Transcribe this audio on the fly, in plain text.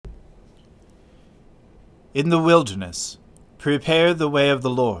In the wilderness, prepare the way of the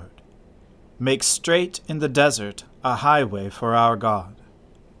Lord. Make straight in the desert a highway for our God.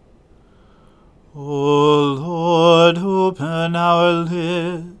 O Lord, open our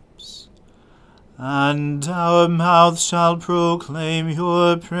lips, and our mouth shall proclaim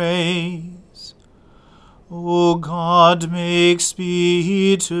your praise. O God, make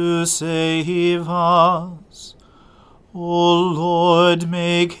speed to save us. O Lord,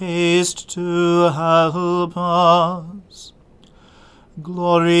 make haste to help us.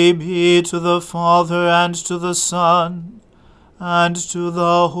 Glory be to the Father, and to the Son, and to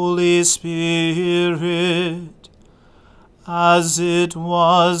the Holy Spirit, as it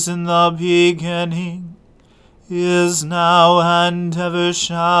was in the beginning, is now, and ever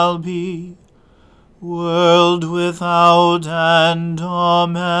shall be, world without end.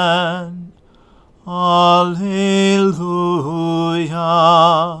 Amen. Alleluia.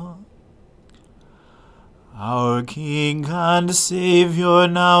 Our King and Saviour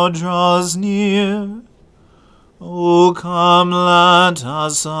now draws near. O come, let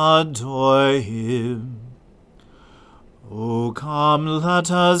us adore him. O come,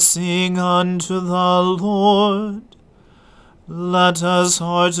 let us sing unto the Lord. Let us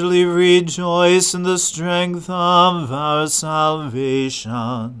heartily rejoice in the strength of our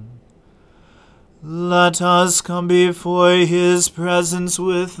salvation. Let us come before his presence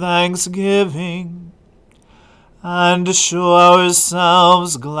with thanksgiving, and show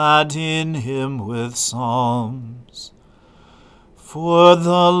ourselves glad in him with psalms. For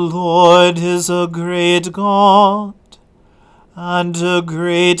the Lord is a great God, and a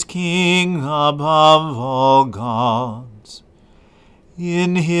great King above all gods.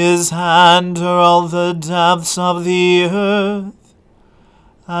 In his hand are all the depths of the earth,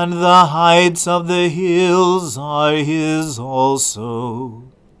 and the heights of the hills are his also.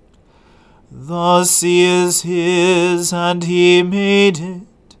 The sea is his, and he made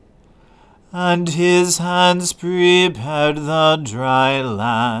it, and his hands prepared the dry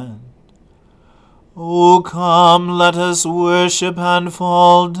land. O come, let us worship and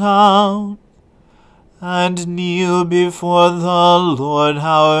fall down, and kneel before the Lord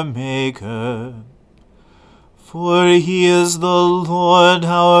our Maker. For he is the Lord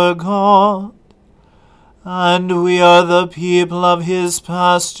our God, and we are the people of his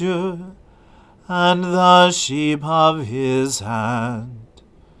pasture, and the sheep of his hand.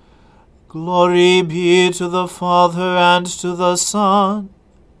 Glory be to the Father, and to the Son,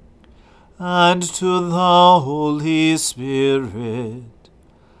 and to the Holy Spirit,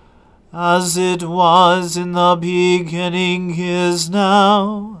 as it was in the beginning, is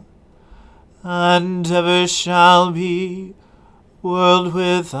now, and ever shall be, world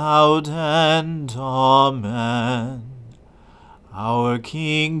without end. Amen. Our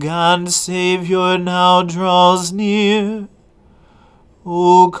King and Saviour now draws near.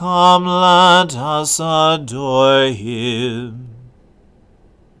 O come, let us adore him.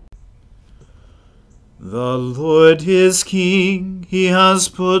 The Lord is King, he has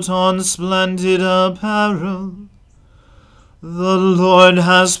put on splendid apparel. The Lord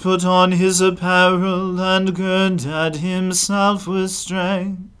has put on his apparel, and girded himself with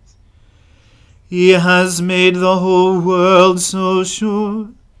strength. He has made the whole world so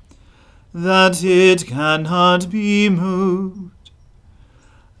sure that it cannot be moved.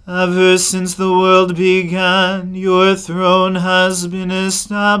 Ever since the world began, your throne has been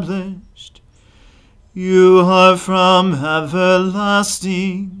established. You are from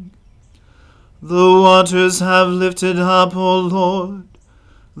everlasting. The waters have lifted up, O Lord,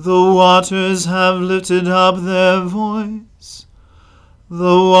 the waters have lifted up their voice.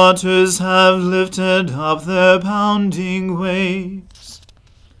 The waters have lifted up their pounding waves.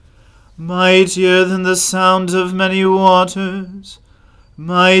 Mightier than the sound of many waters,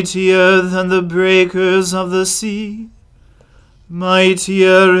 mightier than the breakers of the sea.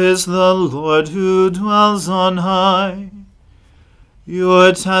 Mightier is the Lord who dwells on high.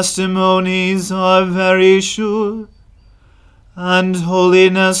 Your testimonies are very sure, and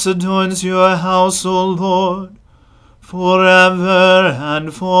holiness adorns your house, O Lord, forever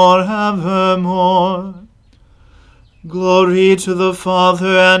and forevermore. Glory to the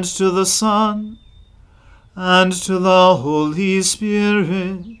Father, and to the Son, and to the Holy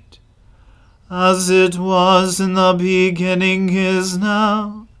Spirit, as it was in the beginning, is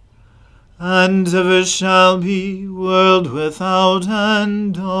now, and ever shall be, world without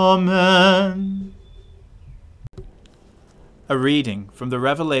end. Amen. A reading from the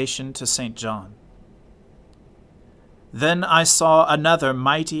Revelation to St. John. Then I saw another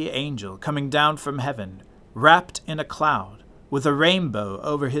mighty angel coming down from heaven, wrapped in a cloud, with a rainbow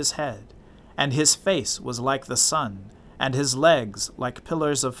over his head, and his face was like the sun, and his legs like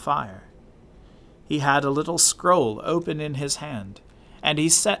pillars of fire. He had a little scroll open in his hand, and he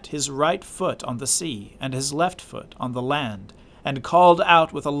set his right foot on the sea, and his left foot on the land, and called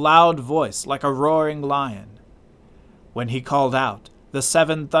out with a loud voice like a roaring lion. When he called out, the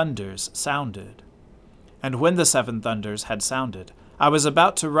 7 thunders sounded. And when the 7 thunders had sounded, I was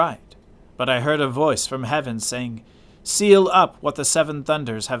about to write, but I heard a voice from heaven saying, "Seal up what the 7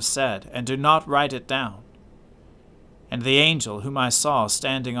 thunders have said, and do not write it down." And the angel whom I saw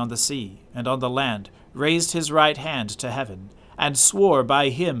standing on the sea and on the land raised his right hand to heaven, and swore by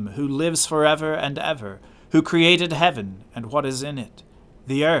him who lives forever and ever, who created heaven and what is in it,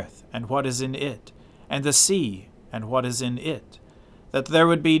 the earth and what is in it, and the sea and what is in it, that there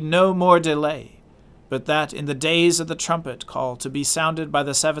would be no more delay, but that in the days of the trumpet call to be sounded by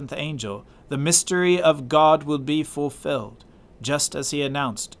the 7th angel, the mystery of God will be fulfilled, just as he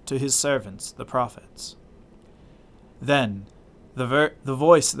announced to his servants the prophets. Then the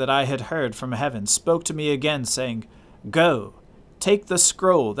voice that I had heard from heaven spoke to me again, saying, "Go, take the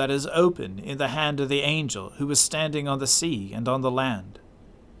scroll that is open in the hand of the angel who was standing on the sea and on the land."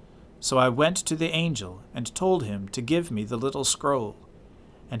 So I went to the angel and told him to give me the little scroll.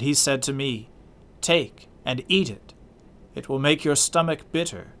 And he said to me, "Take and eat it. It will make your stomach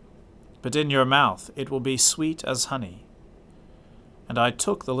bitter, but in your mouth it will be sweet as honey." And I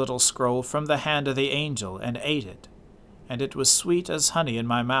took the little scroll from the hand of the angel and ate it, and it was sweet as honey in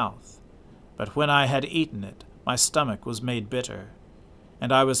my mouth. But when I had eaten it, my stomach was made bitter.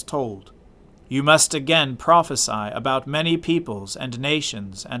 And I was told, "You must again prophesy about many peoples and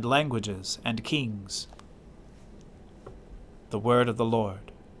nations and languages and kings." The word of the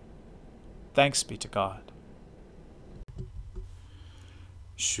Lord. Thanks be to God.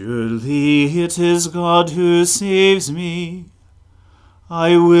 Surely it is God who saves me.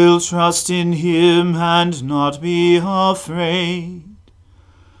 I will trust in him and not be afraid.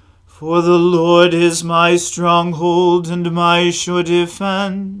 For the Lord is my stronghold and my sure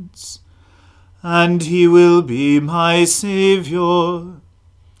defense, and he will be my Saviour.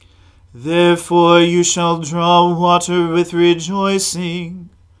 Therefore you shall draw water with rejoicing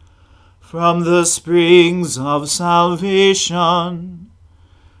from the springs of salvation.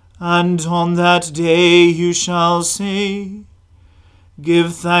 And on that day you shall say,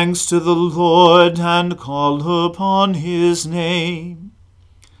 "Give thanks to the Lord and call upon his name.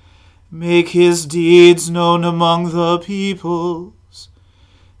 Make his deeds known among the peoples.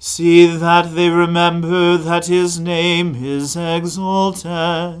 See that they remember that his name is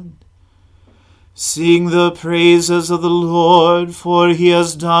exalted. Sing the praises of the Lord, for he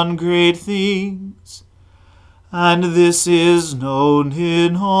has done great things, and this is known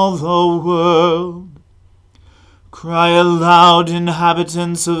in all the world. Cry aloud,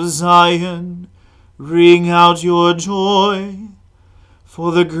 inhabitants of Zion, ring out your joy,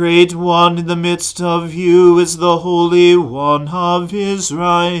 for the great one in the midst of you is the Holy One of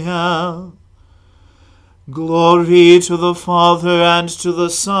Israel. Glory to the Father, and to the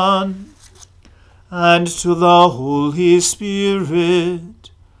Son, and to the Holy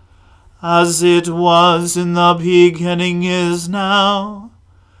Spirit, as it was in the beginning, is now,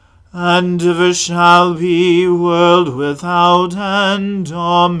 and ever shall be, world without end.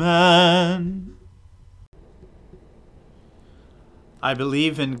 Amen. I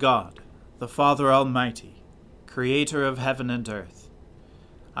believe in God, the Father Almighty, creator of heaven and earth.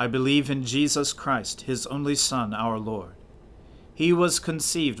 I believe in Jesus Christ, his only Son, our Lord. He was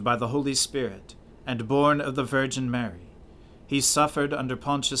conceived by the Holy Spirit and born of the Virgin Mary. He suffered under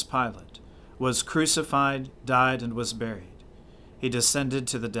Pontius Pilate, was crucified, died, and was buried. He descended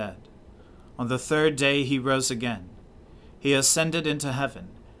to the dead. On the 3rd day he rose again. He ascended into heaven,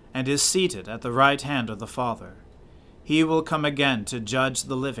 and is seated at the right hand of the Father. He will come again to judge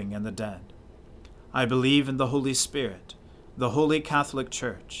the living and the dead. I believe in the Holy Spirit, the Holy Catholic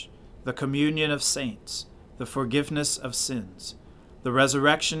Church, the communion of saints, the forgiveness of sins, the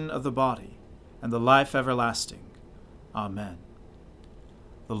resurrection of the body, and the life everlasting. Amen.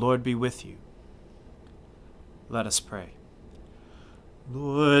 The Lord be with you. Let us pray.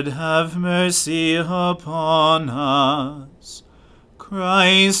 Lord, have mercy upon us.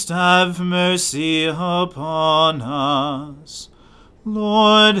 Christ, have mercy upon us.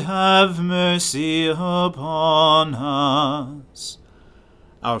 Lord, have mercy upon us.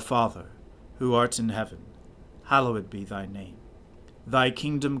 Our Father, who art in heaven, hallowed be thy name. Thy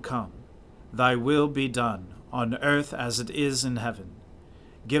kingdom come, thy will be done, on earth as it is in heaven.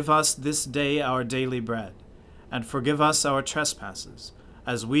 Give us this day our daily bread, and forgive us our trespasses,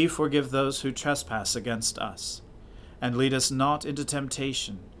 as we forgive those who trespass against us. And lead us not into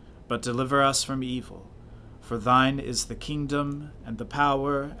temptation, but deliver us from evil. For thine is the kingdom, and the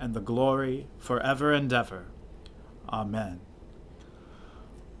power, and the glory, forever and ever. Amen.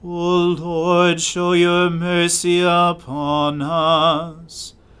 O Lord, show your mercy upon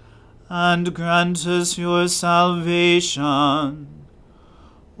us, and grant us your salvation.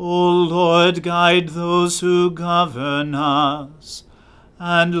 O Lord, guide those who govern us,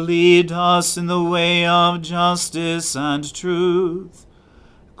 and lead us in the way of justice and truth.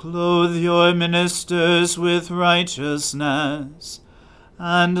 Clothe your ministers with righteousness,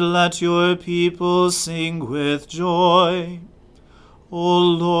 and let your people sing with joy. O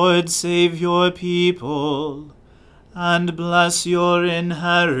Lord, save your people, and bless your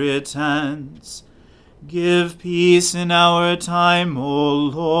inheritance. Give peace in our time, O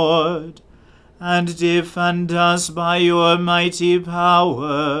Lord, and defend us by your mighty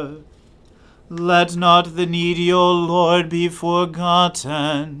power. Let not the needy, O Lord, be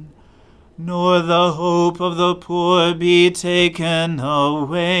forgotten, nor the hope of the poor be taken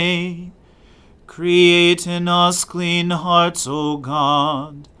away. Create in us clean hearts, O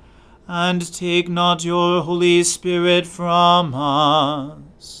God, and take not your Holy Spirit from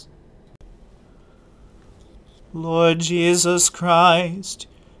us. Lord Jesus Christ,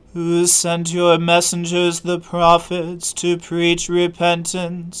 who sent your messengers the prophets to preach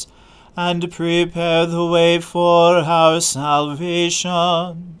repentance and prepare the way for our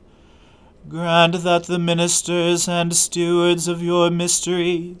salvation, grant that the ministers and stewards of your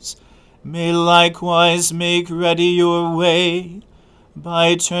mysteries may likewise make ready your way,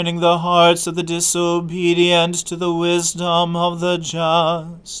 by turning the hearts of the disobedient to the wisdom of the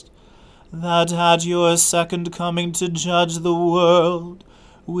just, that at your second coming to judge the world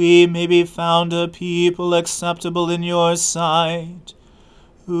we may be found a people acceptable in your sight,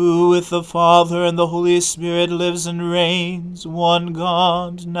 who with the Father and the Holy Spirit lives and reigns, one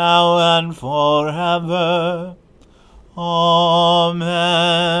God, now and forever. Amen.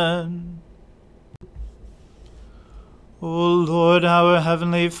 O Lord, our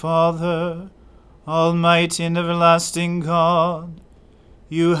heavenly Father, almighty and everlasting God,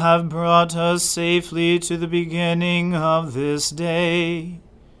 you have brought us safely to the beginning of this day.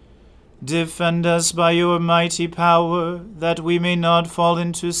 Defend us by your mighty power, that we may not fall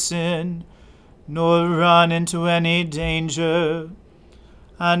into sin, nor run into any danger,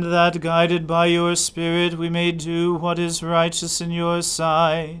 and that, guided by your Spirit, we may do what is righteous in your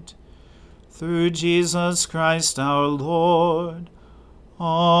sight. Through Jesus Christ our Lord.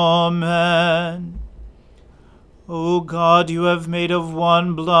 Amen. O God, you have made of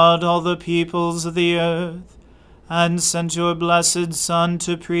one blood all the peoples of the earth, and sent your blessed Son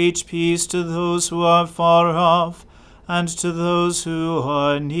to preach peace to those who are far off, and to those who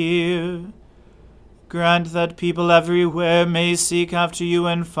are near. Grant that people everywhere may seek after you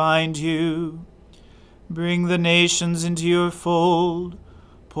and find you. Bring the nations into your fold.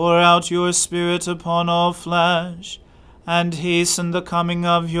 Pour out your Spirit upon all flesh, and hasten the coming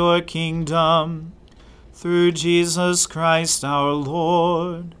of your kingdom. Through Jesus Christ our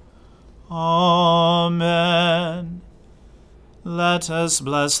Lord. Amen. Let us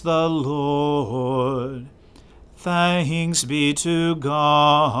bless the Lord. Thanks be to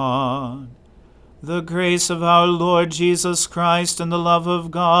God. The grace of our Lord Jesus Christ, and the love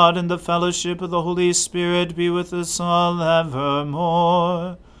of God, and the fellowship of the Holy Spirit be with us all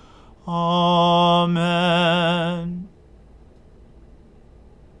evermore. Amen.